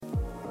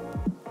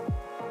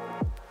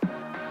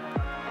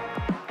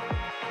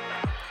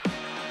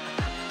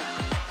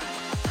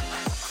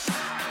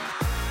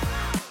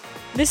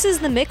This is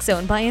the Mix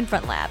Zone by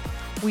Infront Lab.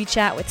 We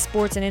chat with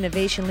sports and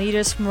innovation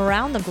leaders from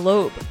around the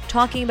globe,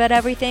 talking about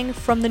everything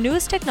from the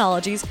newest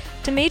technologies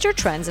to major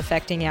trends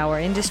affecting our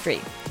industry.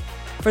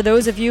 For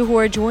those of you who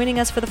are joining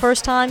us for the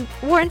first time,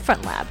 we're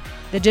Infront Lab,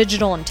 the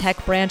digital and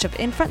tech branch of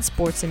Infront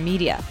Sports and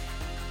Media.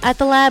 At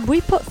the lab, we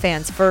put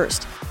fans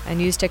first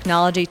and use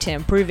technology to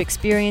improve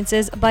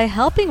experiences by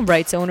helping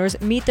rights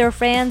owners meet their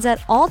fans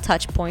at all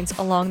touch points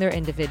along their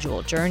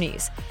individual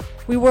journeys.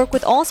 We work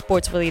with all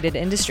sports-related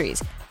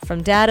industries,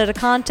 from data to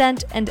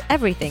content and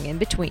everything in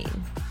between.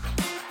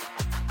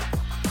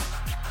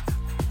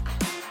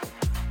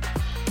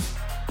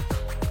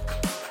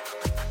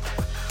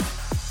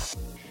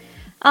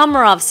 I'm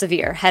Marav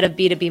Savir, head of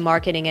B2B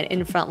marketing at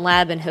Infront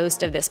Lab and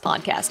host of this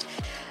podcast.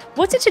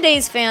 What do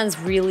today's fans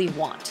really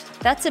want?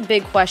 That's a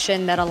big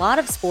question that a lot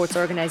of sports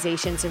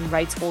organizations and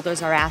rights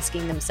holders are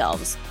asking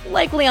themselves,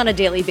 likely on a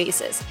daily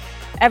basis.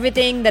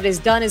 Everything that is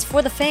done is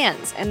for the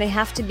fans, and they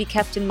have to be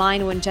kept in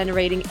mind when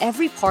generating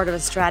every part of a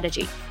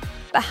strategy.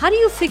 But how do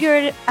you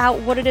figure out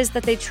what it is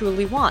that they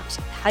truly want?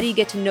 How do you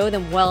get to know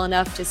them well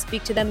enough to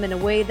speak to them in a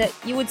way that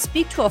you would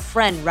speak to a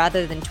friend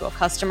rather than to a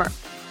customer?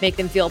 Make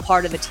them feel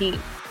part of the team?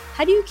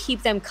 How do you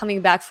keep them coming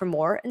back for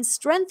more and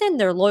strengthen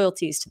their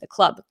loyalties to the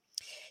club?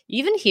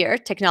 Even here,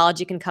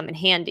 technology can come in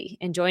handy.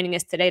 And joining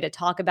us today to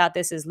talk about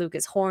this is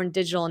Lukas Horn,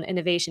 Digital and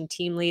Innovation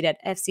Team Lead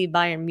at FC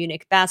Bayern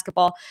Munich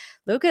Basketball.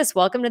 Lukas,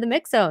 welcome to the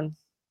Mix Zone.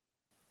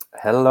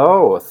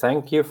 Hello,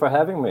 thank you for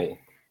having me.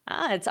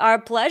 It's our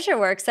pleasure.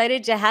 We're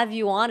excited to have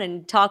you on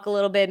and talk a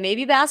little bit,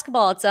 maybe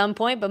basketball at some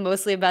point, but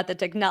mostly about the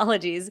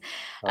technologies.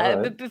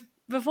 Right.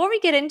 Before we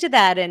get into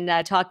that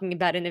and talking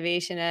about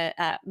innovation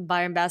at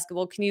Bayern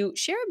Basketball, can you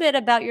share a bit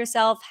about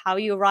yourself, how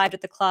you arrived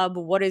at the club,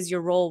 what is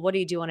your role, what do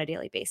you do on a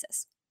daily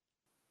basis?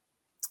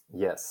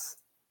 Yes,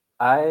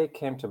 I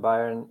came to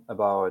Bayern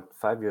about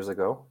 5 years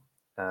ago.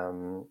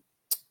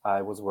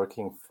 I was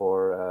working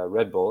for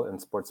Red Bull in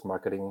sports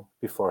marketing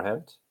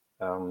beforehand.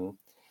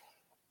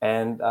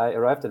 And I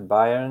arrived at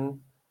Bayern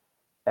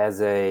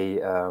as a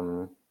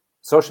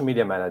social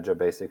media manager,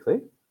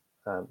 basically.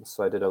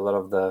 So I did a lot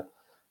of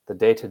the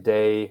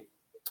day-to-day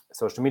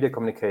social media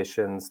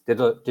communications,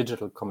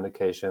 digital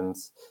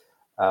communications.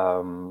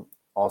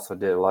 Also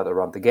did a lot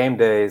around the game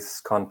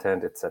days,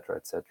 content, etc.,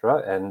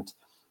 etc. And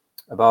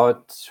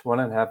about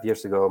 1.5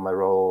 years ago, my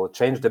role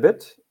changed a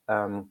bit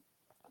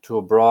to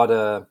a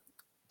broader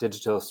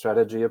digital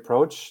strategy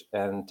approach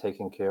and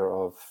taking care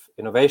of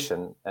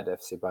innovation at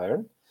FC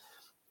Bayern.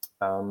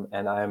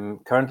 And I'm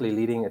currently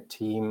leading a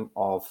team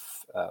of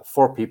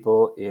 4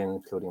 people,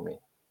 including me.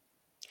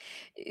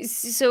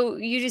 So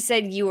you just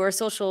said you were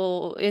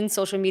social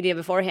media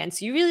beforehand.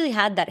 So you really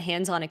had that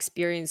hands-on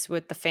experience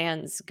with the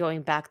fans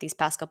going back these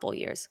past couple of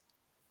years.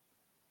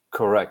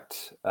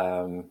 Correct.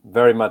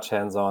 Very much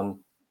hands-on,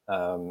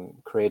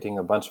 creating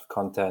a bunch of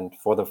content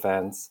for the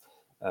fans,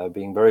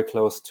 being very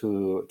close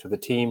to the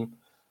team.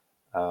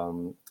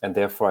 And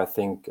therefore, I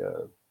think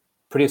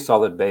pretty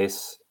solid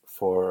base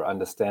for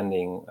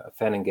understanding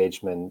fan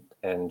engagement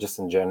and just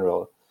in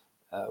general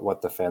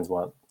what the fans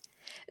want.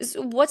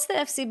 So what's the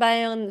FC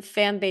Bayern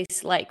fan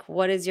base like?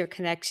 What is your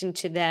connection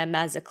to them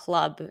as a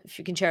club? If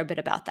you can share a bit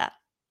about that.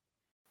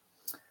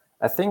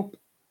 I think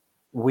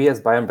we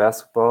as Bayern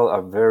Basketball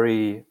are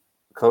very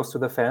close to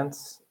the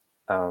fans.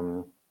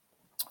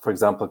 For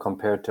example,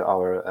 compared to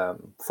our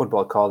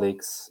football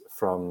colleagues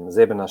from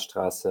Sebener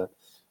Straße,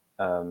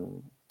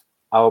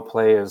 our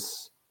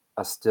players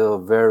are still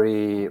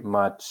very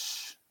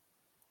much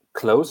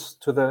close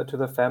to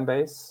the fan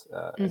base.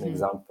 An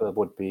example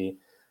would be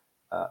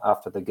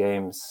after the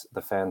games,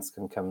 the fans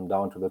can come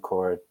down to the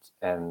court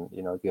and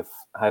give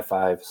high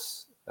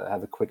fives,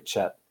 have a quick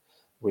chat,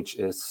 which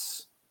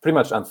is pretty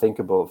much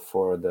unthinkable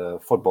for the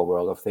football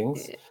world of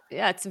things.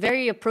 Yeah, it's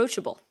very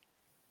approachable.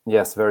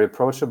 Yes, very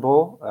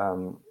approachable.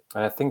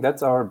 And I think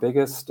that's our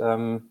biggest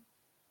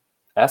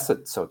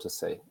asset, so to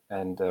say.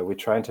 And we're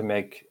trying to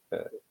make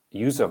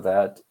use of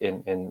that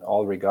in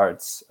all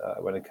regards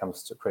when it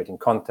comes to creating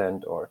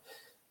content or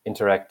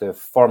interactive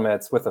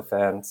formats with the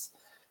fans.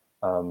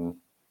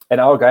 And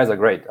our guys are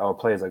great. Our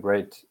players are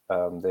great.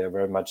 They are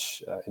very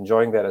much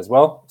enjoying that as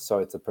well. So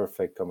it's a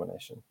perfect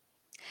combination.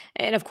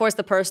 And of course,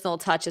 the personal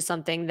touch is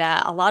something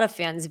that a lot of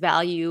fans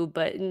value.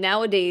 But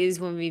nowadays,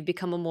 when we've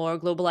become a more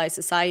globalized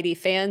society,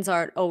 fans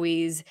aren't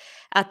always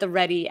at the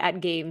ready at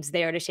games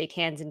there to shake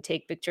hands and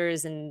take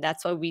pictures. And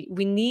that's why we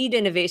need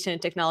innovation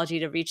and technology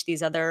to reach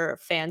these other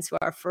fans who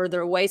are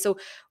further away. So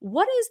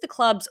what is the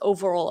club's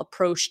overall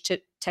approach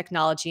to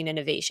technology and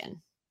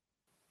innovation?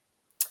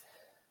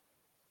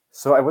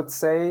 So I would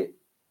say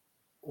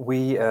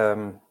we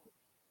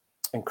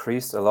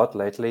increased a lot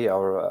lately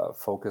our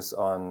focus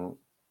on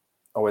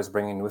always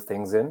bringing new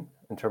things in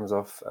terms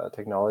of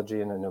technology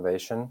and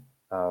innovation.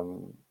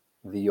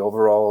 The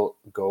overall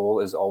goal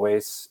is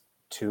always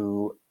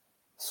to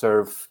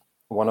serve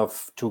one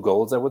of 2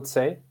 goals, I would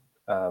say.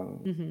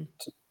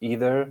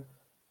 Either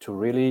to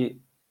really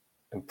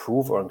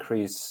improve or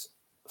increase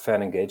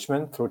fan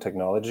engagement through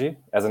technology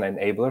as an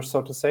enabler,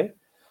 so to say.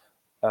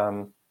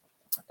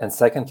 And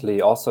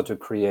secondly, also to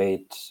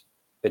create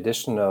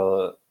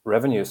additional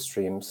revenue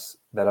streams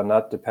that are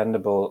not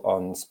dependable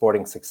on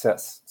sporting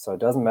success. So it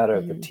doesn't matter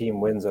if the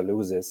team wins or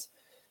loses.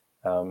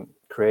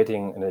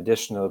 Creating an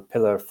additional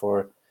pillar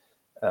for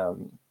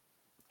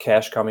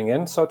cash coming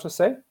in, so to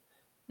say,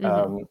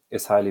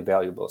 is highly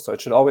valuable. So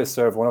it should always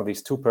serve one of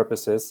these two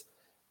purposes.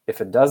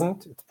 If it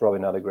doesn't, it's probably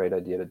not a great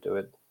idea to do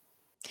it.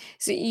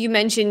 So you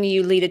mentioned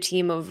you lead a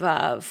team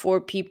of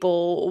 4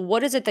 people.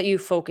 What is it that you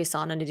focus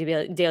on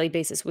a daily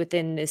basis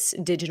within this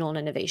digital and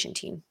innovation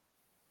team?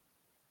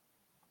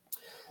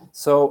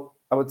 So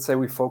I would say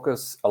we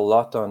focus a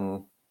lot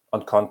on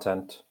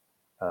content.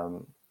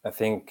 I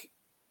think,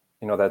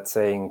 that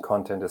saying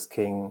content is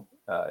king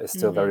is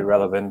still very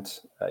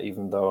relevant,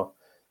 even though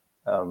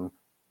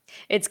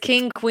It's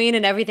king, queen,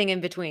 and everything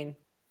in between.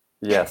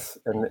 yes,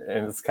 and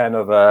it's kind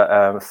of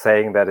a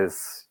saying that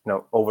is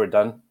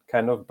overdone,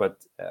 kind of, but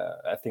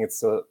I think it's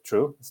still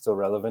true, it's still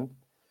relevant.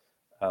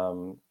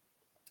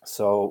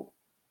 So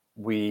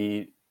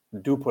we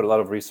do put a lot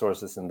of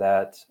resources in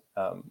that.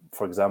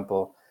 For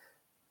example,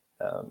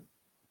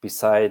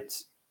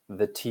 besides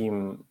the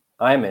team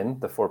I'm in,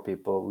 the 4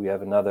 people, we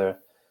have another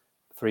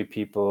 3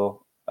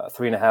 people,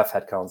 3.5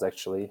 headcounts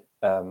actually,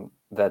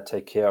 that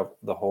take care of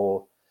the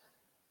whole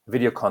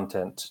video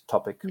content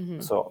topic.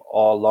 So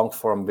all long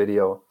form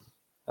video,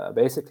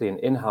 basically an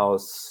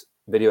in-house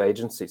video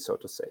agency, so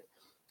to say.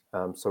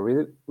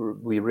 So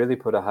we really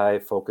put a high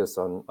focus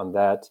on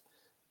that.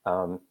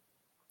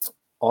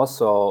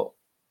 Also,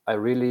 I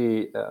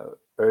really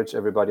urge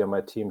everybody on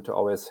my team to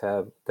always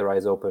have their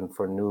eyes open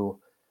for new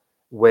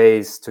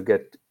ways to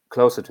get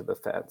closer to the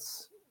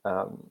fans.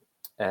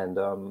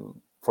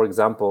 For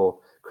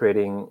example,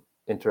 creating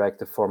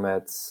interactive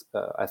formats.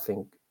 I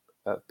think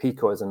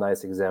Pico is a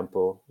nice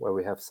example where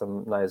we have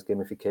some nice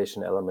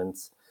gamification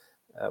elements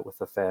with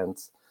the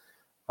fans.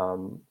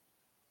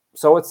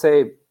 So I would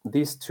say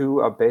these two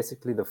are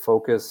basically the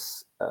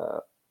focus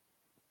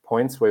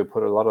points where you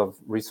put a lot of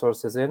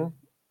resources in,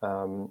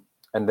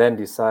 and then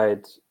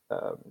decide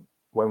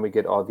when we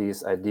get all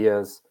these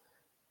ideas,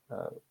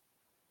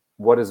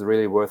 what is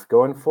really worth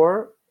going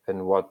for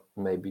and what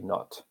maybe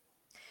not.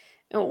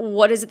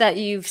 What is it that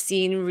you've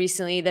seen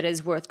recently that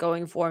is worth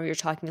going for? You're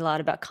talking a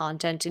lot about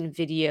content and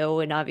video,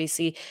 and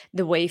obviously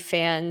the way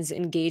fans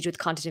engage with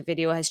content and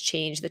video has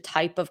changed, the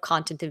type of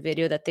content and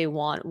video that they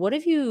want. What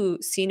have you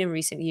seen in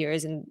recent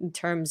years in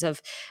terms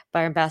of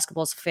Bayern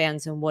Basketball's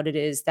fans and what it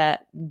is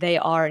that they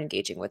are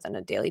engaging with on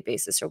a daily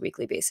basis or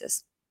weekly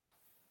basis?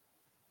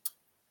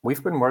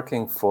 We've been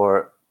working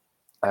for,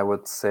 I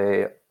would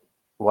say,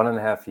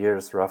 1.5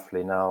 years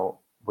roughly now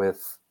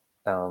with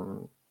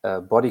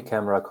a body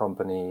camera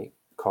company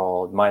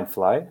called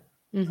Mindfly.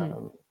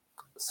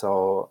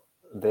 So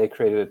they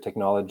created a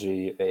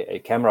technology, a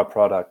camera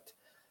product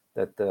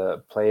that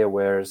the player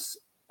wears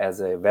as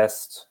a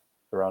vest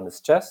around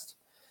his chest.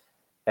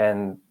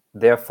 And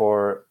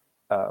therefore,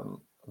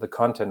 the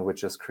content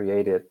which is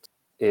created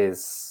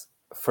is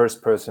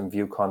first-person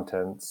view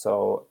content.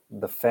 So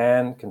the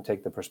fan can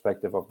take the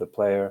perspective of the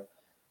player.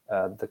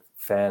 The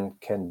fan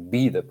can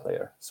be the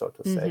player, so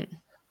to say.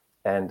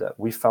 And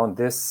we found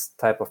this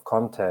type of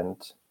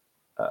content,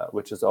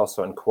 which is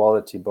also in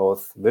quality,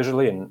 both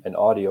visually and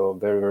audio,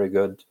 very, very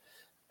good,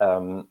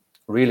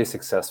 really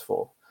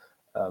successful.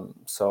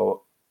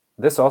 So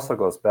this also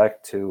goes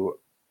back to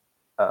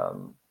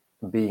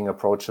being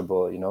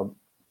approachable,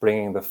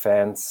 bringing the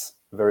fans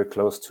very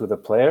close to the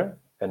player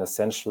and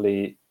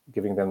essentially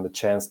giving them the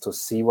chance to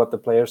see what the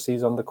player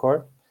sees on the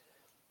court.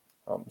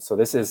 So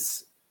this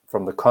is,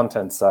 from the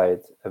content side,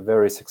 a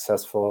very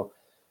successful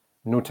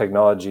new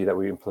technology that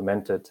we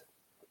implemented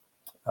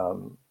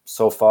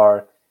so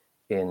far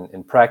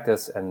in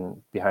practice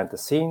and behind the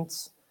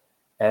scenes.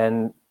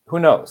 And who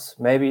knows,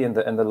 maybe in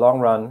the long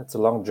run, it's a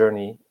long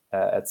journey.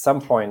 At some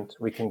point,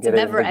 we can get it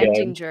in the game. It's a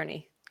never-ending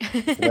journey.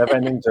 It's a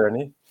never-ending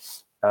journey.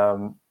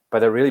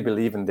 But I really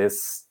believe in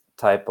this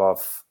type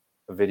of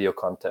video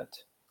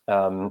content.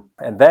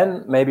 And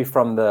then maybe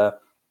from the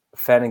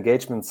fan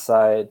engagement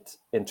side,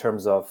 in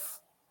terms of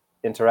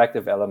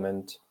interactive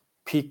element,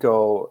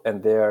 Pico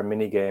and their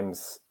mini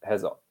games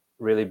has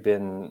really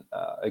been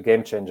a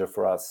game changer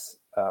for us,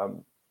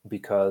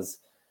 because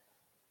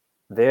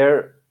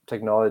their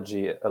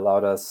technology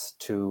allowed us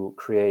to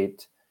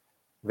create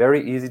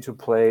very easy to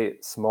play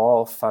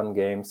small fun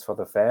games for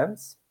the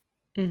fans.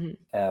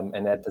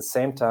 And at the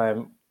same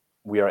time,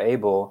 we are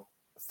able,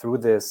 through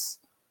this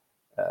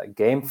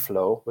game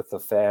flow with the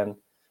fan,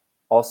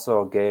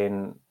 also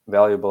gain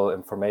valuable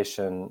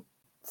information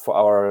for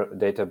our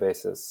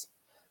databases.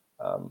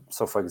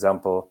 So for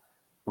example,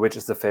 which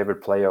is the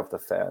favorite player of the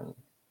fan?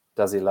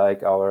 Does he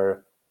like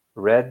our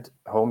red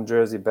home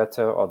jersey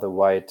better or the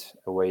white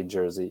away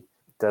jersey?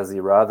 Does he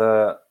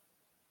rather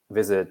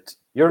visit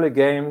EuroLeague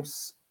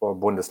games or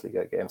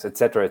Bundesliga games,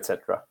 etc.,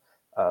 etc.?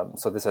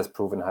 So this has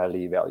proven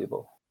highly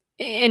valuable.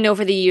 And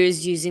over the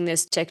years using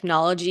this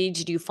technology,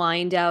 did you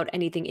find out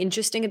anything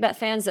interesting about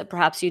fans that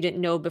perhaps you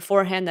didn't know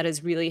beforehand that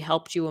has really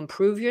helped you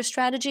improve your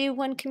strategy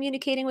when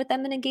communicating with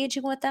them and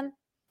engaging with them?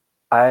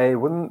 I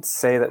wouldn't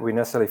say that we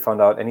necessarily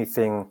found out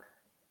anything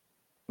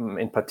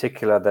in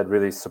particular that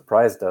really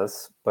surprised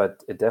us,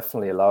 but it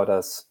definitely allowed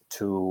us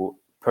to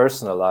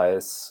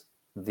personalize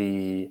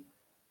the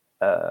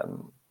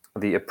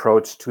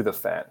approach to the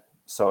fan.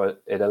 So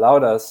it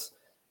allowed us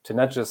to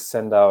not just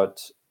send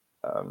out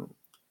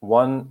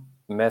one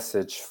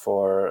message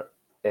for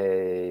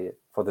the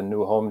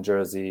new home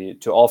jersey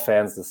to all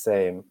fans the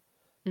same,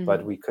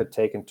 but we could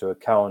take into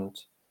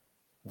account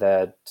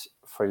that,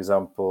 for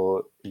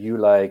example, you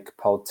like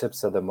Paul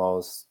Zipser the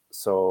most,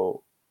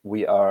 so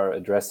we are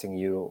addressing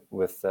you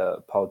with the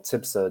Paul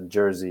Zipser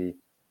jersey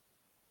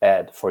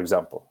ad, for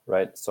example,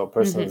 right? So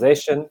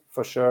personalization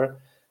for sure.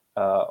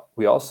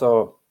 We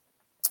also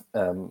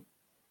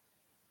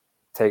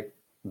take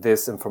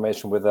this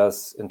information with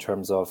us in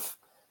terms of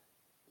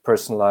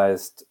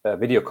personalized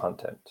video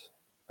content.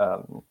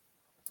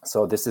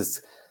 So this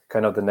is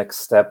kind of the next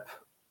step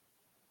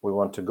we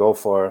want to go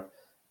for,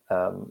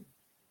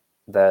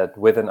 that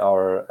within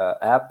our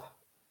app,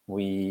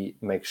 we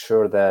make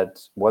sure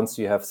that once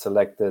you have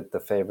selected the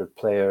favorite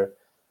player,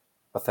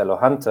 Othello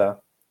Hunter,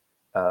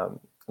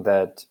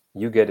 that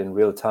you get in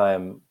real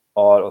time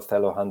all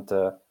Othello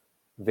Hunter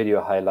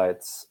video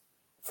highlights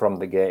from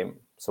the game.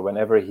 So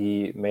whenever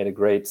he made a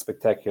great,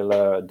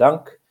 spectacular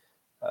dunk,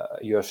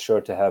 you're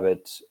sure to have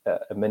it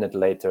a minute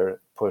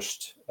later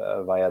pushed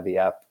via the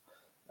app.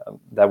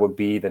 That would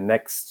be the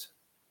next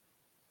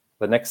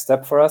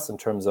step for us in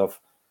terms of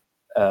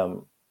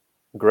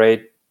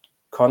great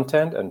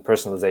content and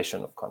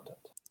personalization of content.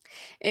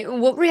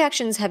 What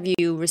reactions have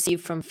you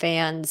received from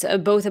fans,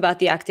 both about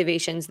the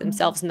activations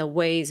themselves and the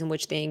ways in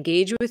which they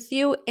engage with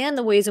you, and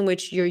the ways in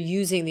which you're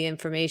using the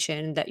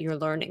information that you're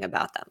learning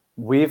about them?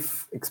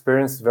 We've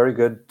experienced very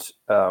good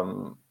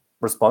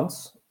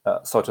response,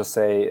 so to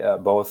say,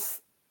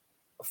 both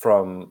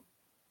from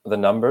the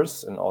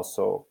numbers and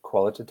also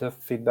qualitative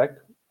feedback.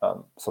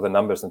 So the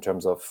numbers in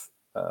terms of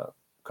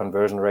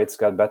conversion rates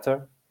got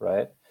better,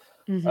 right?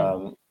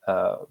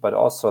 But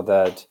also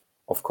that,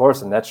 of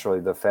course, naturally,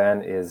 the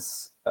fan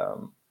is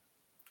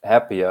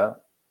happier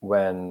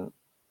when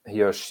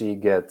he or she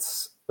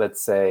gets,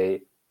 let's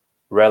say,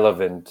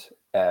 relevant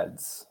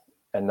ads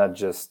and not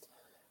just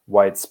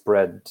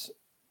widespread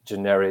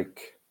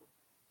generic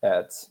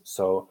ads.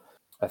 So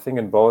I think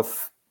in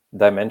both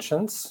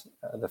dimensions,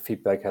 the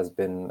feedback has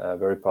been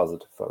very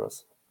positive for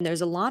us.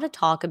 There's a lot of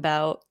talk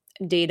about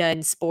data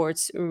in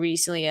sports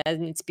recently,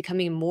 and it's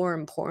becoming more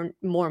important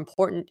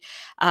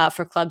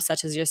for clubs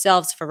such as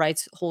yourselves, for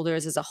rights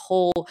holders as a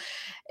whole.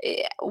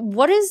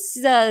 What is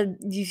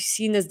you've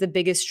seen as the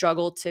biggest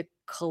struggle to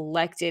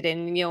collect it,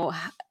 and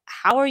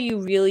how are you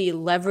really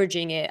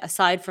leveraging it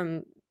aside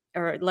from,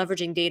 or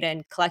leveraging data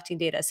and collecting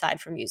data aside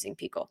from using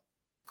Pico?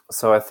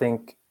 So I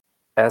think,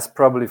 as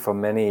probably for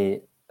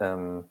many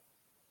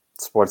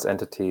sports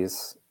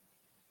entities,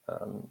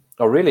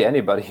 or really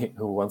anybody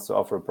who wants to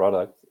offer a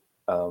product,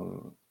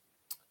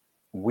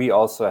 we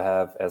also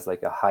have as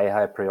like a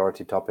high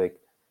priority topic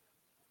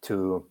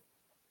to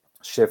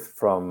shift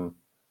from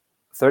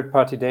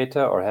third-party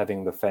data or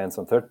having the fans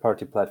on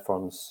third-party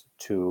platforms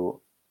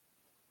to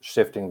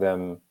shifting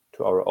them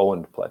to our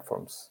own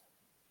platforms,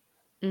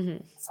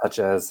 such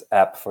as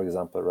app, for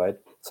example, right?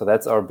 So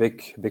that's our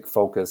big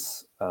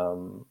focus.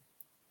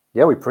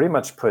 We pretty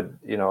much put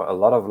a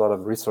lot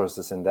of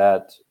resources in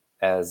that,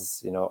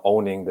 as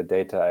owning the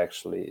data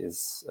actually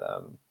is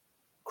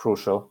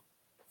crucial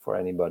for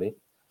anybody.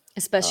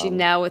 Especially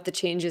now with the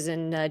changes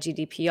in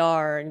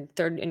GDPR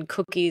and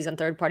cookies on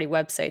third-party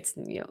websites,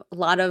 a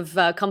lot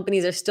of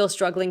companies are still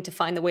struggling to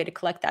find the way to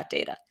collect that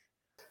data.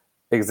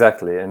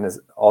 Exactly, and is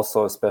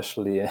also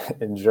especially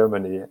in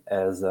Germany,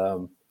 as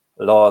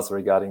laws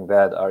regarding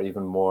that are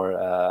even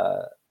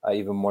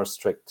more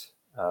strict.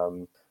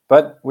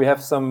 But we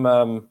have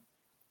some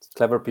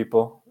clever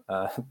people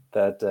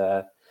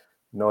that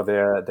know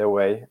their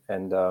way,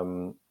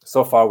 and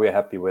so far we're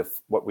happy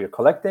with what we're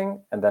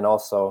collecting, and then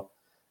also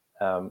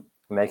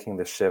making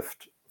the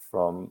shift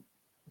from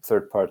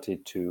third-party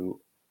to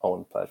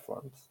own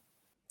platforms.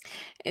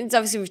 It's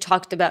obviously, we've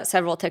talked about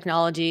several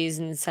technologies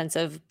in the sense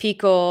of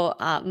Pico,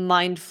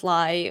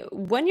 Mindfly.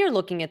 When you're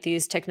looking at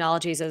these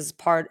technologies as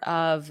part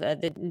of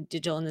the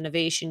digital and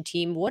innovation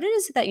team, what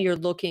is it that you're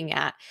looking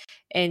at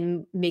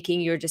in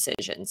making your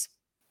decisions?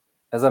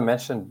 As I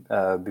mentioned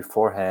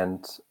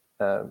beforehand,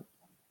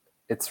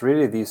 it's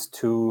really these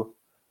two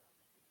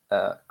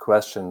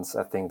questions,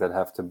 I think, that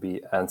have to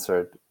be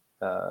answered.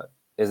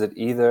 Is it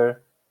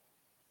either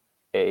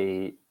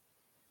a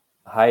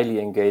highly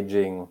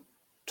engaging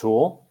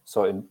tool,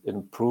 so it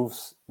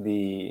improves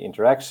the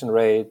interaction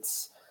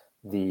rates,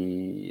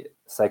 the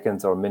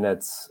seconds or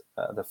minutes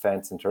the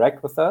fans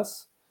interact with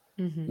us,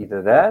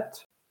 either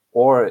that,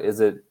 or is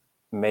it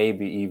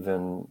maybe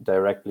even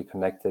directly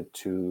connected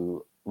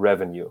to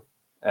revenue,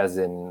 as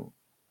in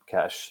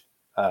cash?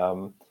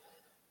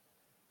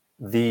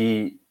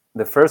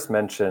 The first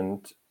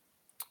mentioned,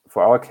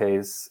 for our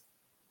case,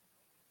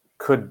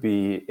 could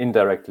be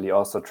indirectly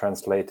also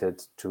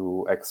translated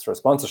to extra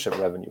sponsorship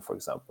revenue, for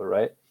example,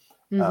 right?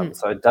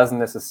 So it doesn't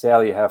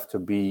necessarily have to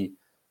be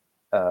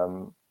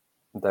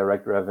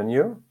direct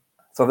revenue.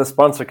 So the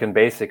sponsor can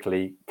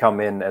basically come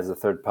in as a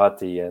third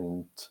party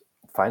and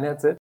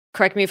finance it.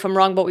 Correct me if I'm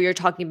wrong, but what you're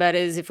talking about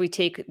is if we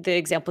take the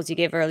examples you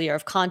gave earlier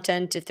of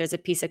content, if there's a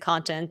piece of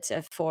content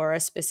for a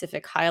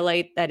specific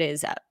highlight that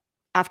is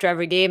after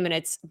every game and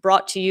it's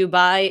brought to you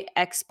by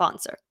X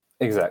sponsor.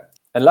 Exactly.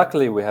 And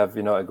luckily we have,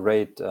 a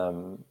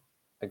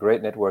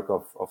great network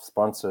of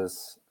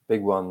sponsors,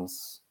 big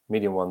ones,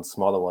 medium ones,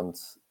 smaller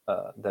ones,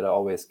 that are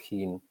always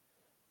keen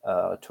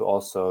to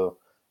also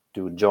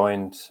do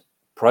joint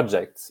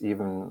projects,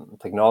 even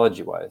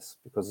technology-wise,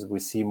 because we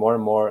see more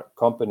and more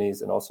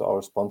companies and also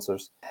our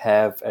sponsors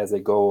have as a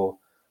goal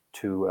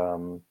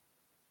to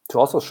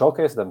also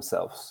showcase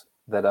themselves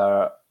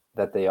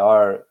that they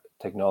are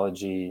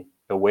technology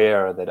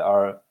aware,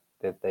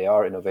 that they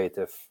are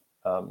innovative.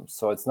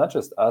 So it's not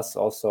just us,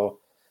 also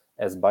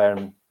as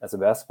Bayern, as a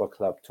basketball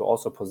club, to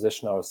also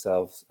position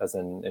ourselves as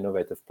an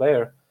innovative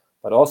player,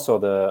 but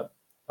also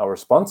our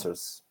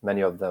sponsors,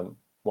 many of them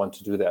want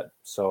to do that.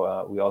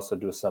 So we also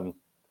do some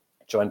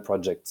joint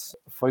projects.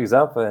 For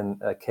example, in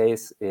a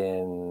case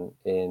in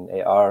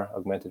AR,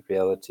 augmented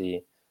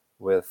reality,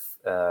 with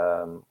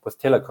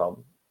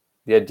Telecom.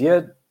 The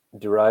idea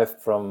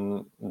derived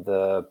from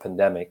the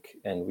pandemic,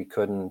 and we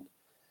couldn't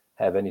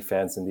have any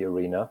fans in the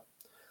arena.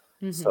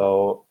 Mm-hmm.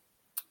 So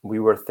we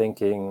were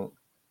thinking,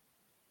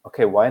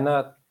 okay, why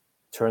not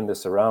turn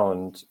this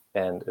around,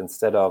 and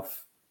instead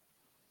of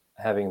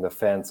having the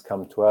fans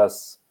come to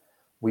us,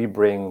 we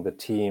bring the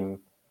team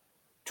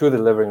to the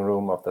living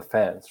room of the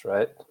fans,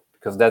 right?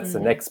 Because that's mm-hmm.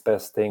 the next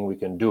best thing we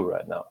can do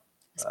right now.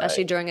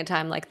 Especially during a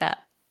time like that.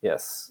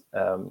 Yes.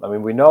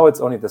 We know it's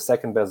only the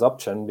second best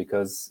option,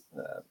 because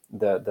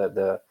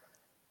the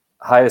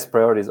highest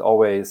priority is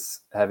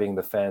always having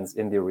the fans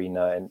in the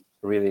arena and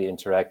really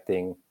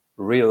interacting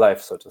real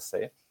life, so to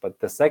say. But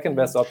the second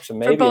best option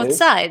maybe for both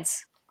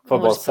sides. For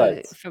both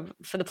sides.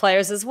 For the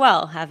players as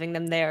well, having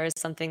them there is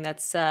something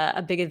that's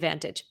a big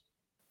advantage.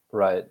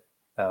 Right.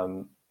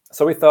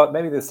 So we thought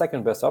maybe the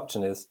second best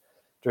option is,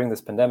 during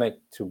this pandemic,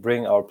 to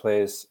bring our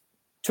players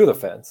to the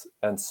fans.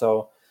 And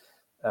so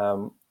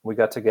we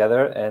got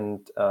together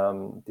and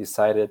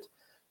decided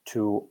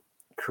to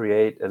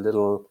create a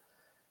little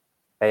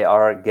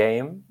AR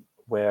game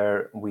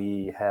where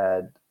we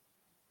had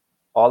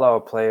all our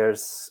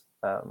players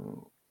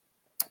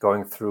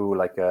going through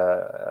like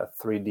a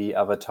 3D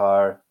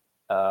avatar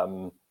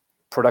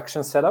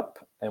production setup,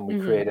 and we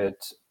mm-hmm. created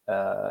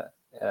a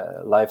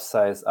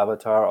life-size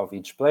avatar of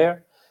each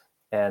player,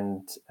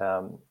 and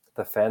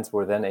the fans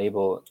were then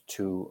able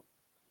to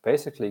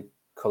basically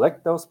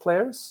collect those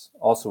players,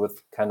 also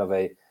with kind of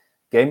a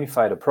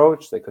gamified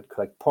approach. They could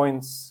collect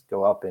points,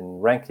 go up in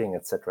ranking,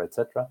 etc.,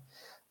 etc.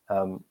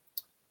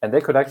 And they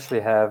could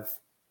actually have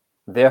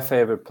their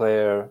favorite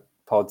player,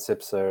 Paul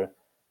Zipser,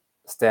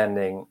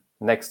 standing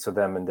next to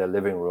them in their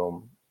living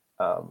room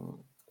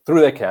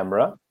through their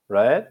camera,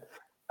 right?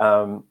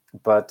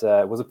 But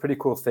it was a pretty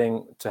cool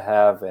thing to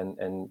have,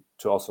 and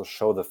to also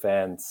show the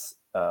fans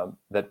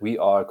that we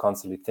are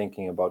constantly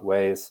thinking about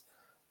ways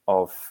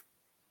of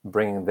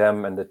bringing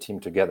them and the team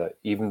together,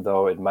 even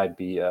though it might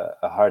be a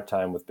hard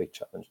time with big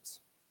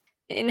challenges.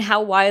 And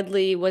how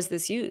widely was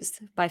this used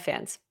by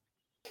fans?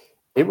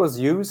 It was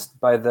used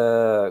by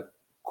the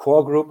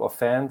core group of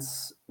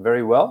fans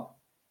very well,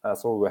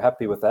 so we were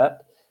happy with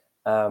that.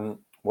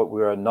 What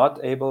we were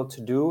not able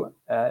to do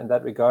in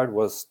that regard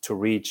was to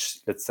reach,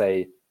 let's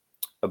say,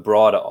 a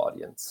broader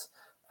audience.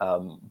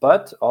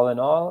 But all in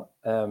all,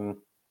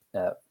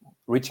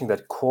 reaching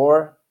that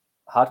core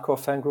hardcore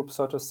fan group,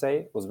 so to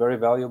say, was very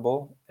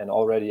valuable and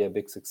already a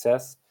big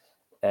success.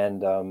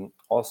 And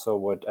also,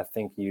 what I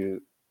think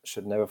you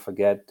should never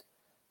forget,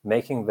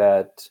 making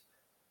that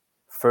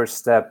first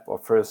step or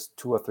first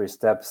 2 or 3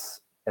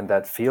 steps in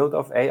that field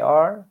of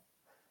AR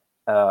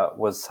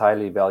was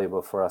highly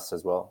valuable for us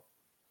as well.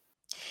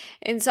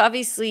 And so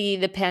obviously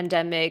the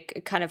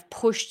pandemic kind of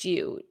pushed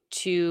you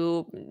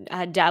to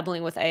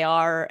dabbling with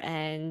AR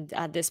and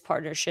this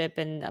partnership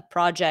and a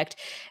project.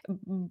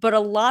 But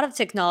a lot of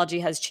technology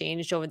has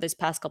changed over this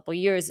past couple of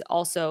years.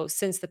 Also,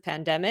 since the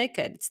pandemic,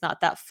 it's not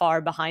that far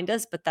behind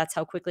us, but that's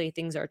how quickly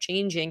things are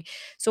changing.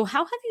 So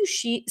how have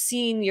you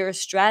seen your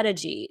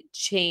strategy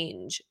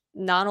change,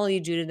 not only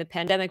due to the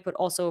pandemic, but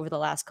also over the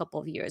last couple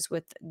of years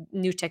with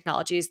new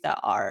technologies that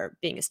are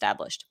being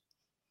established?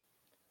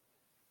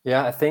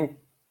 Yeah, I think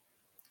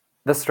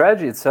the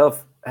strategy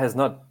itself has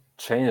not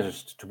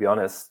changed, to be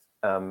honest.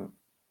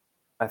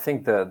 I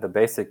think the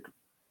basic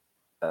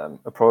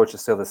approach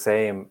is still the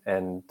same,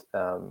 and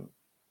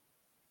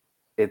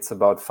it's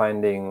about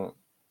finding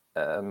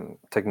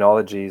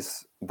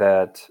technologies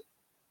that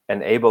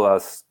enable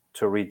us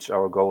to reach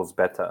our goals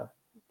better.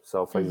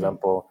 So, for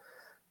example,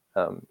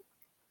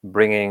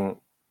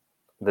 bringing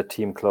the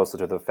team closer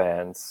to the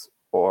fans,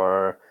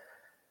 or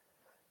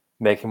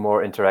making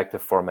more interactive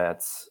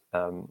formats.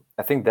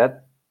 I think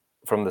that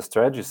from the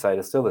strategy side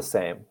is still the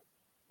same.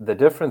 The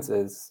difference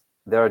is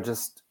there are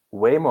just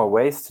way more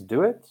ways to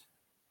do it.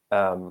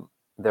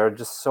 There are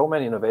just so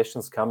many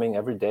innovations coming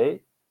every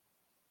day,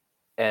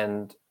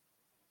 and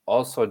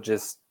also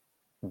just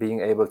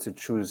being able to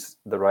choose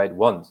the right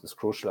ones is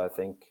crucial, I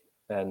think,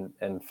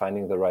 and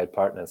finding the right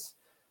partners.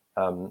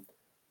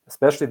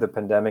 Especially the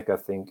pandemic, I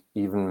think,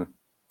 even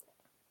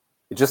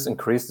it just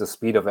increased the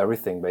speed of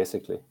everything,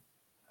 basically.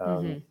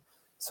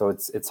 So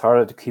it's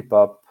harder to keep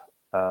up.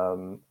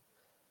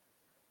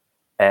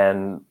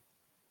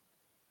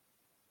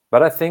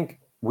 But I think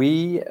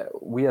we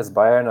as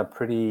Bayern are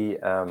pretty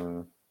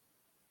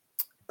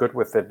good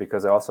with it,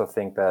 because I also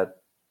think that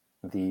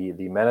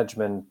the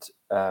management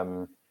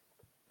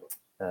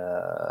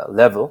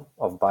level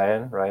of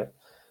Bayern, right,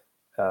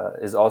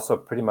 is also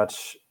pretty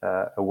much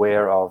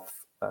aware of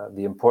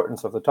the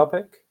importance of the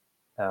topic.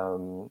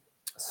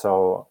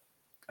 So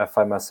I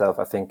find myself,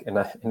 I think, in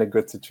a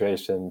good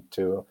situation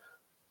to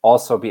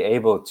also be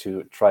able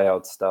to try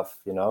out stuff,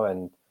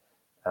 and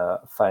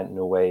find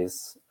new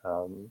ways.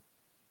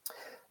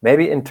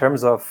 Maybe in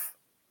terms of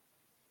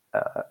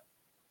AR,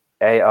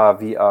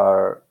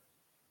 VR,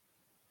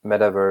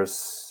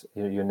 metaverse,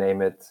 you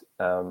name it.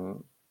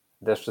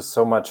 There's just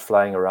so much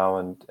flying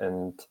around,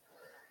 and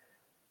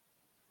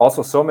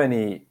also so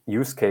many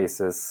use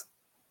cases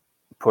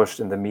pushed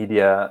in the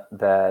media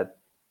that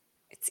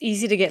it's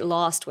easy to get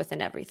lost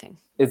within everything.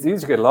 It's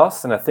easy to get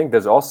lost, and I think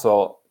there's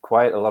also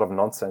quite a lot of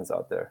nonsense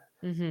out there.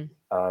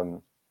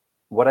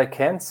 What I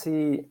can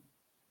see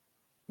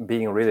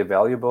being really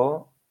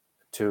valuable,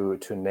 to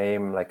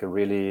name like a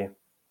really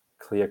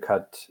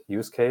clear-cut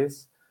use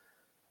case,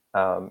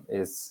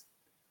 is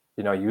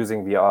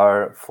using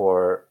VR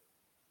for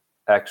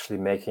actually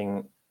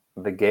making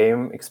the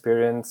game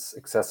experience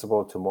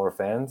accessible to more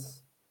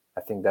fans.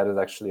 I think that is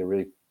actually a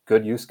really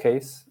good use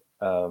case.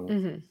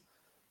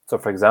 So,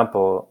 for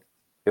example,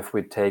 if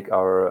we take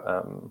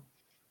our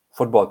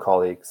football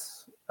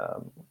colleagues,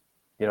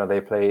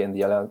 they play in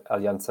the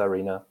Allianz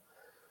Arena.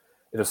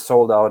 It is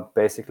sold out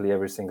basically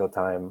every single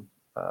time,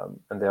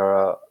 and there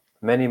are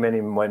many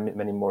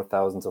more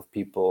thousands of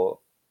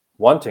people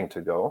wanting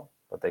to go,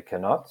 but they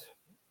cannot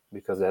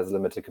because it has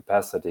limited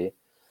capacity.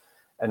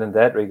 And in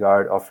that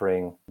regard,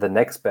 offering the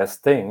next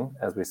best thing,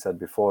 as we said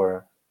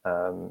before,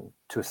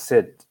 to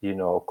sit,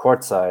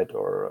 courtside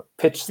or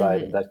pitch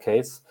side in that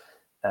case,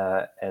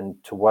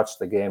 and to watch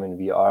the game in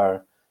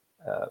VR,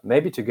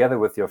 maybe together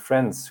with your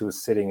friends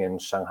who's sitting in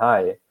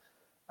Shanghai.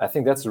 I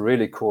think that's a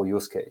really cool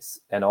use case.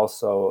 And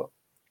also,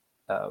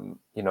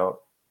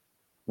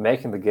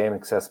 making the game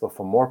accessible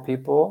for more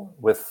people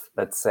with,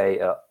 let's say,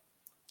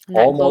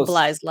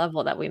 globalized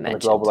level that we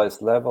mentioned. On a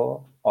globalized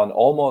level, on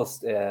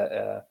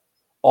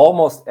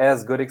almost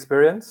as good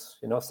experience,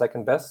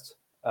 second best.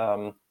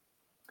 And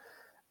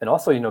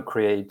also,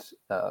 create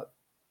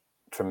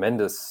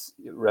tremendous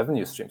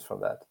revenue streams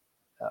from that.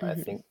 I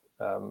think,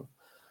 the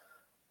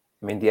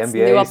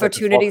NBA new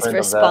opportunities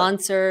for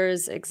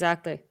sponsors.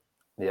 Exactly.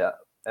 Yeah.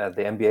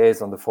 The NBA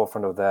is on the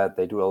forefront of that.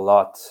 They do a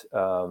lot.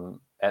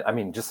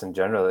 And just in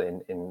general,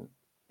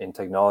 in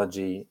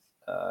technology,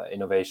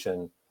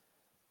 innovation,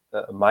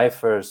 my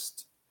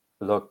first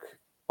look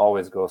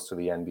always goes to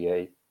the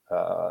NBA.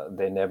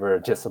 They never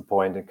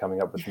disappoint in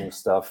coming up with new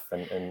stuff.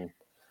 And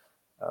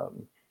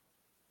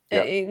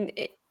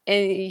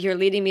you're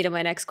leading me to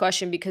my next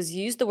question, because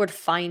you used the word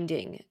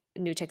finding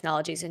new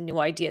technologies and new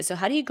ideas. So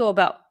how do you go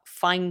about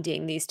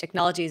finding these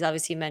technologies?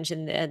 Obviously, you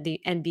mentioned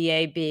the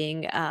NBA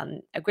being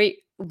a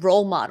great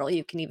role model,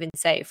 you can even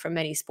say, for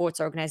many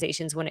sports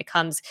organizations when it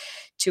comes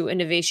to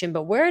innovation.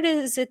 But where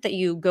is it that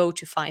you go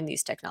to find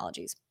these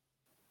technologies?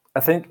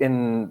 I think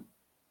in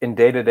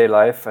day-to-day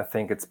life, I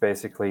think it's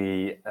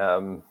basically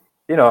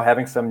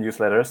having some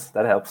newsletters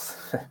that helps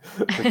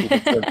to keep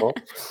it simple.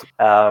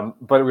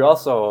 But we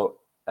also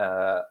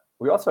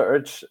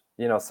urge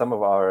some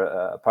of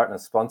our partner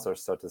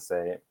sponsors, so to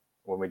say,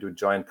 when we do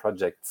joint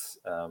projects,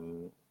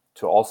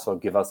 to also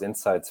give us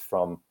insights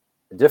from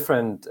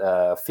different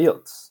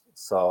fields.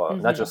 So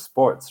not just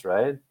sports,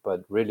 right?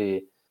 But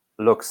really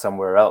look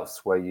somewhere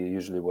else where you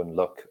usually wouldn't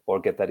look, or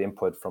get that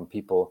input from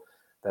people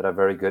that are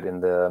very good in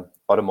the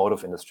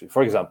automotive industry,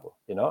 for example,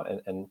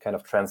 and kind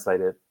of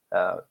translate it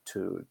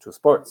to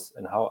sports,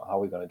 and how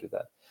we're going to do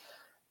that.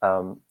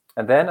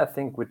 And then I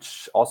think,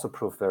 which also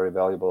proved very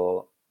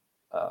valuable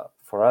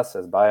for us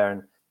as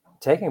Bayern,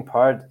 taking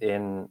part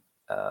in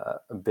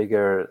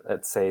bigger,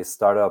 let's say,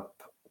 startup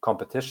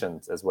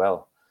competitions as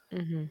well.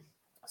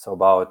 So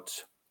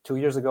about 2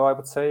 years ago, I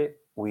would say,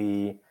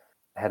 we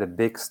had a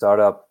big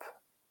startup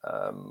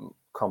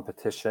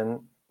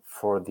competition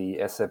for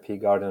the SAP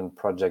Garden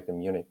project in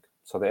Munich.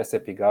 So the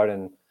SAP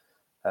Garden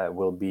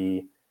will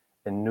be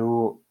a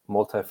new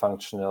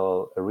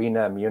multifunctional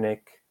arena in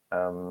Munich,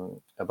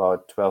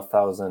 about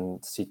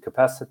 12,000 seat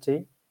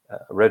capacity.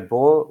 Red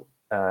Bull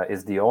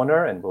is the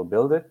owner and will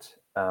build it.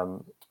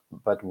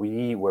 But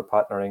we were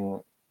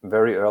partnering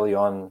very early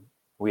on,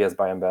 we as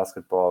Bayern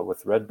Basketball,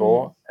 with Red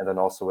Bull, and then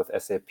also with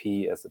SAP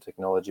as the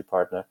technology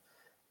partner,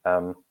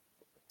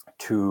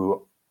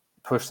 to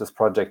push this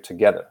project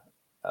together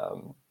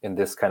in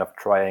this kind of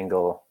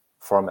triangle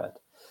format.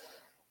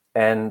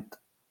 And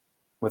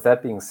with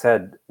that being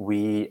said,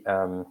 we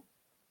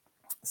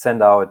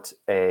send out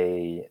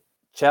a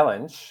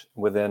challenge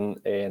within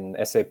an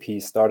SAP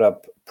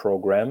startup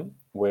program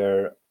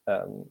where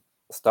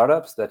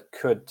startups that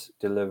could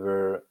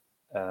deliver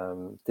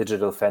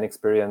digital fan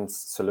experience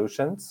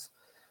solutions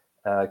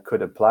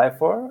could apply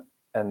for,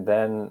 and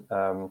then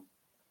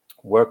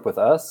work with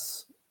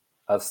us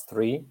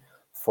three,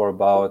 for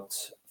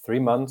about 3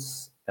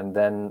 months, and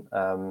then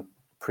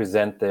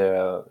present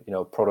their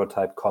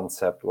prototype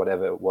concept,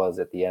 whatever it was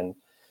at the end,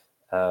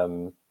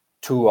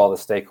 to all the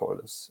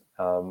stakeholders.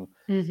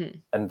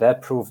 And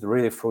that proved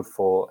really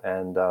fruitful.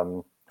 And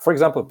for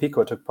example,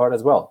 Pico took part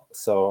as well.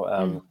 So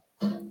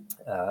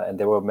and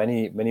there were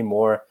many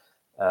more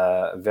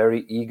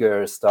very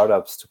eager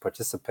startups to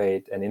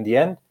participate. And in the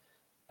end,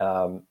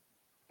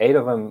 8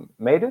 of them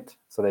made it.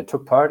 So they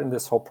took part in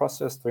this whole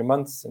process, 3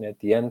 months, and at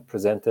the end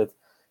presented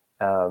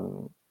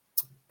an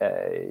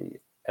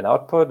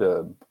output,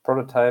 a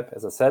prototype,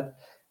 as I said.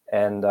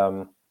 And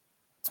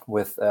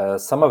with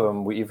some of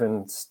them, we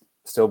even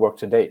still work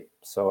to date.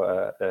 So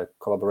a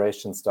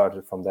collaboration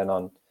started from then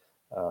on.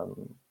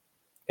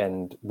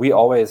 And we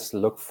always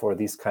look for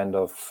these kind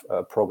of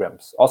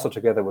programs, also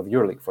together with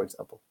EuroLeague, for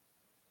example.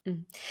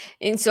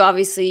 And so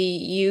obviously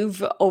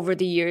you've over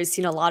the years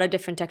seen a lot of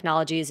different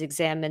technologies,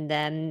 examined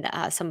them,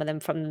 some of them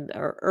from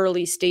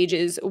early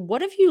stages.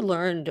 What have you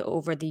learned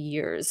over the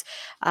years,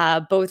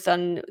 both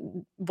on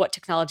what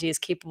technology is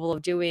capable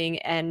of doing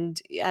and,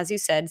 as you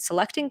said,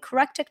 selecting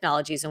correct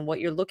technologies and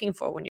what you're looking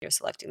for when you're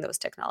selecting those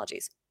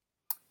technologies?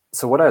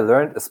 So what I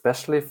learned,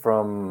 especially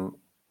from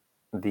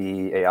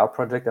the AR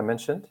project I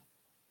mentioned,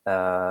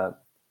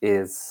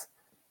 is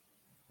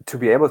to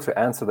be able to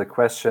answer the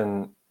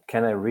question,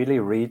 can I really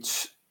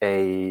reach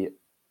a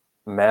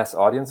mass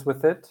audience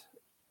with it,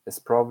 is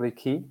probably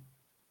key.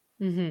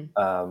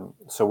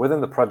 So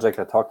within the project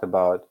I talked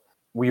about,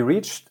 we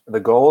reached the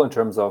goal in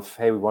terms of,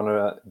 hey, we want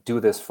to do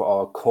this for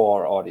our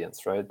core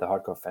audience, right? The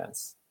hardcore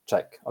fans.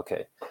 Check.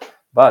 Okay.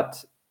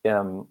 But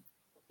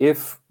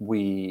if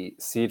we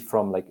see it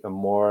from like a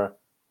more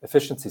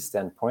efficiency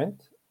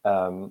standpoint,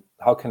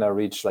 how can I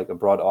reach like a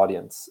broad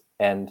audience?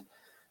 And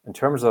in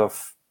terms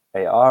of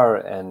AR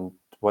and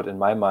what in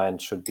my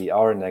mind should be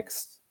our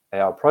next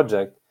AR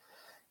project,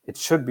 it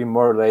should be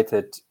more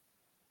related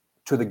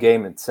to the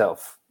game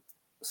itself.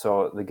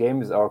 So the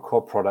game is our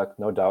core product,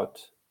 no doubt.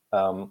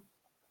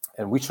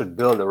 And we should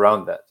build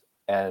around that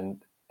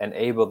and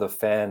enable the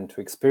fan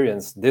to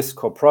experience this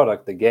core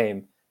product, the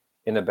game,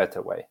 in a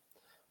better way.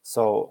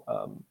 So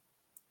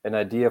an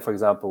idea, for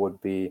example, would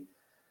be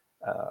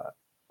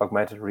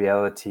augmented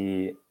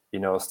reality,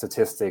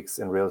 statistics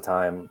in real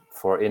time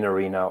for in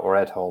arena or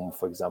at home,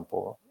 for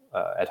example,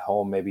 at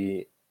home,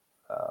 maybe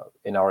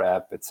in our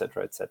app,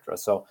 etc., etc.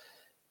 So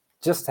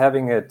just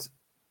having it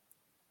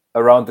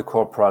around the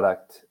core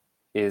product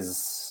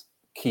is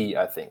key,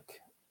 I think.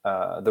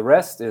 The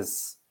rest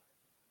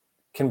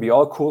can be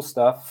all cool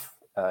stuff.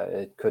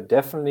 It could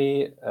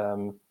definitely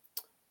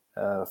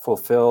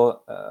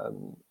fulfill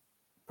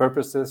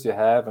purposes you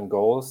have and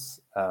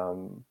goals.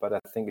 But I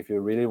think if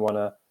you really want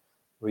to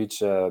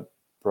reach a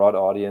broad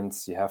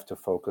audience, you have to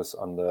focus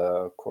on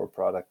the core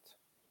product.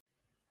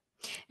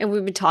 And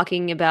we've been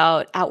talking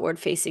about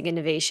outward-facing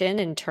innovation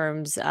in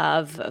terms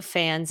of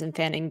fans and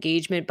fan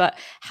engagement, but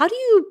how do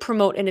you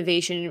promote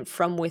innovation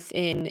from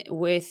within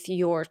with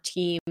your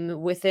team,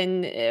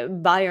 within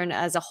Bayern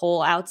as a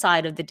whole,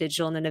 outside of the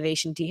digital and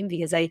innovation team?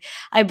 Because I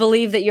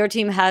believe that your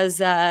team has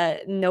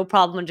no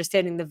problem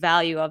understanding the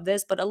value of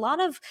this, but a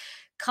lot of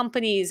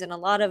companies and a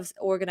lot of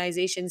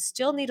organizations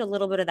still need a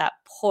little bit of that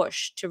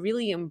push to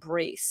really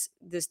embrace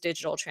this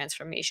digital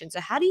transformation.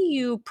 So how do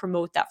you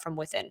promote that from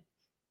within?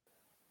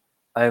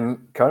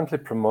 I'm currently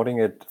promoting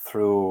it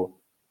through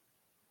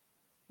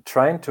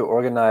trying to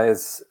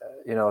organize,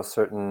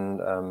 certain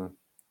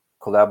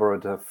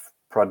collaborative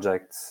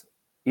projects,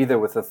 either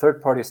with a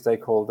third-party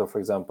stakeholder, for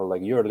example,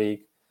 like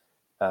EuroLeague,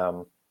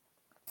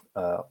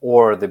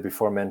 or the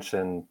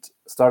before-mentioned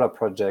startup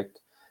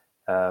project,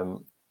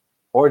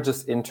 or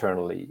just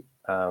internally,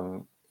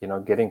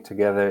 getting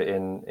together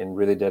in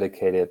really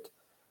dedicated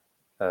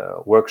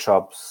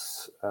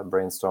workshops,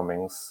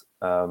 brainstormings,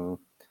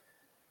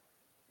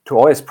 to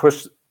always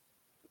push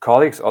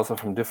colleagues also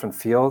from different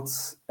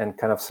fields and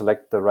kind of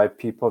select the right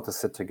people to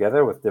sit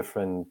together with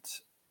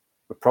different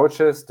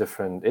approaches,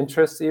 different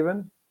interests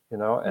even,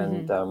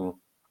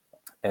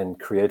 and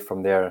create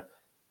from there.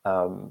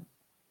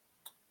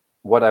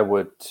 What I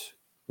would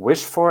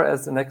wish for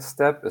as the next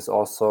step is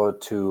also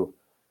to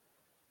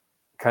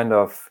kind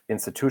of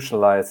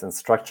institutionalize and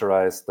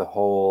structurize the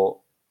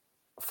whole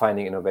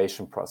finding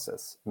innovation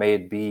process. May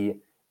it be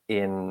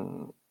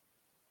in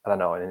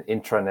an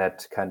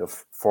intranet kind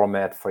of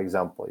format, for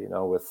example,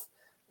 with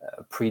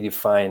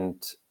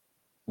predefined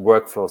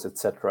workflows,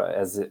 etc.,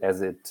 as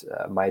it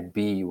might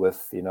be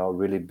with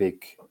really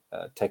big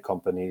tech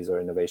companies or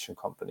innovation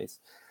companies.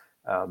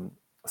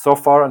 So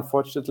far,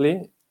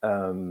 unfortunately,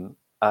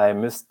 I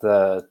missed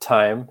the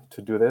time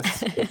to do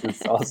this.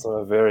 It's also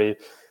a very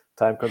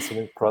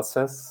time-consuming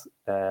process,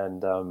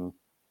 and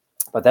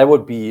but that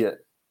would be,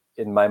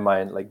 in my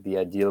mind, like the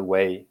ideal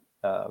way,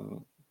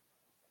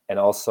 and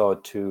also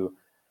to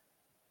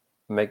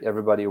make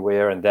everybody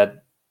aware, and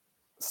that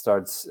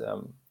starts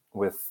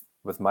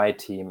with my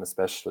team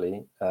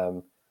especially,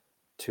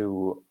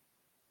 to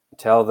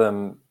tell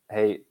them,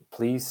 hey,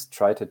 please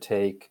try to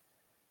take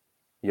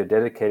your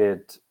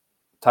dedicated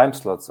time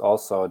slots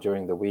also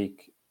during the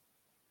week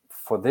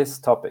for this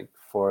topic,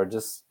 for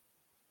just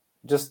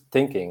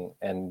thinking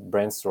and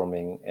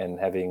brainstorming and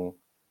having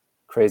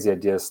crazy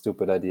ideas,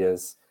 stupid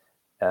ideas,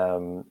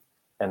 and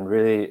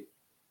really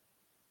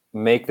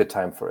make the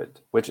time for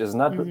it, which is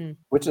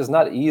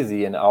not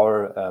easy in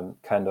our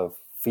kind of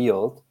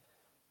field,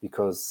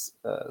 because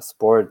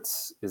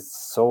sports is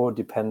so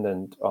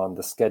dependent on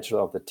the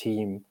schedule of the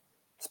team,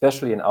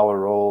 especially in our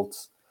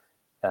roles,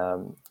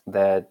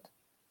 that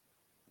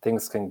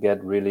things can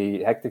get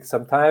really hectic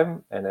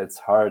sometime, and it's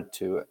hard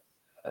to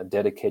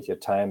dedicate your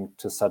time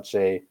to such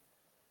a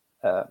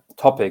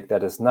topic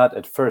that is not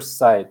at first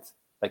sight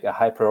like a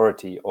high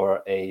priority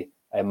or a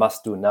I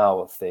must do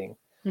now thing.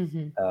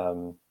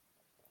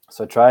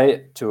 So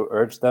try to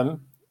urge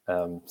them,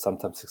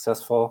 sometimes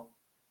successful,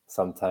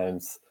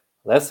 sometimes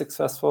less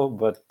successful,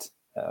 but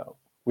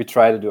we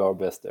try to do our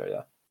best there.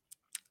 Yeah.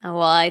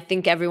 Well, I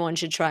think everyone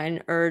should try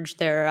and urge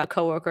their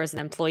coworkers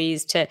and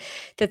employees to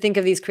think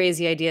of these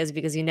crazy ideas,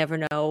 because you never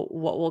know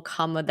what will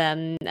come of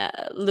them.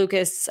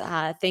 Lukas,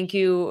 thank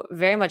you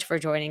very much for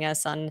joining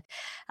us on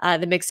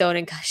the Mixed Zone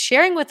and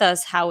sharing with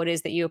us how it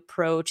is that you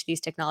approach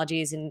these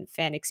technologies and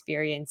fan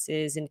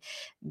experiences and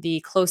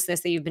the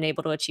closeness that you've been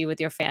able to achieve with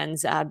your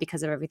fans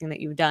because of everything that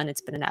you've done. It's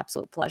been an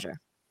absolute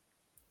pleasure.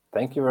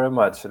 Thank you very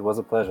much. It was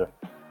a pleasure.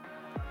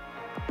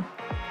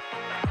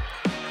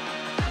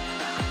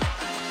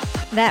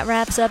 That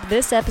wraps up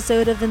this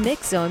episode of the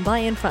Mixed Zone by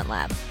Infront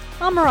Lab.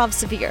 I'm Marav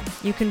Severe.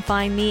 You can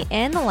find me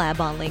and the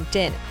lab on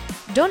LinkedIn.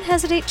 Don't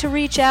hesitate to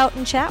reach out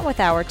and chat with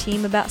our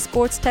team about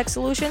sports tech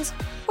solutions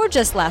or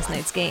just last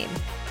night's game.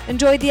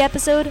 Enjoyed the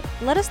episode?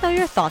 Let us know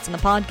your thoughts on the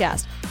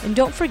podcast, and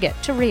don't forget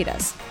to rate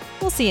us.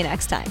 We'll see you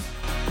next time.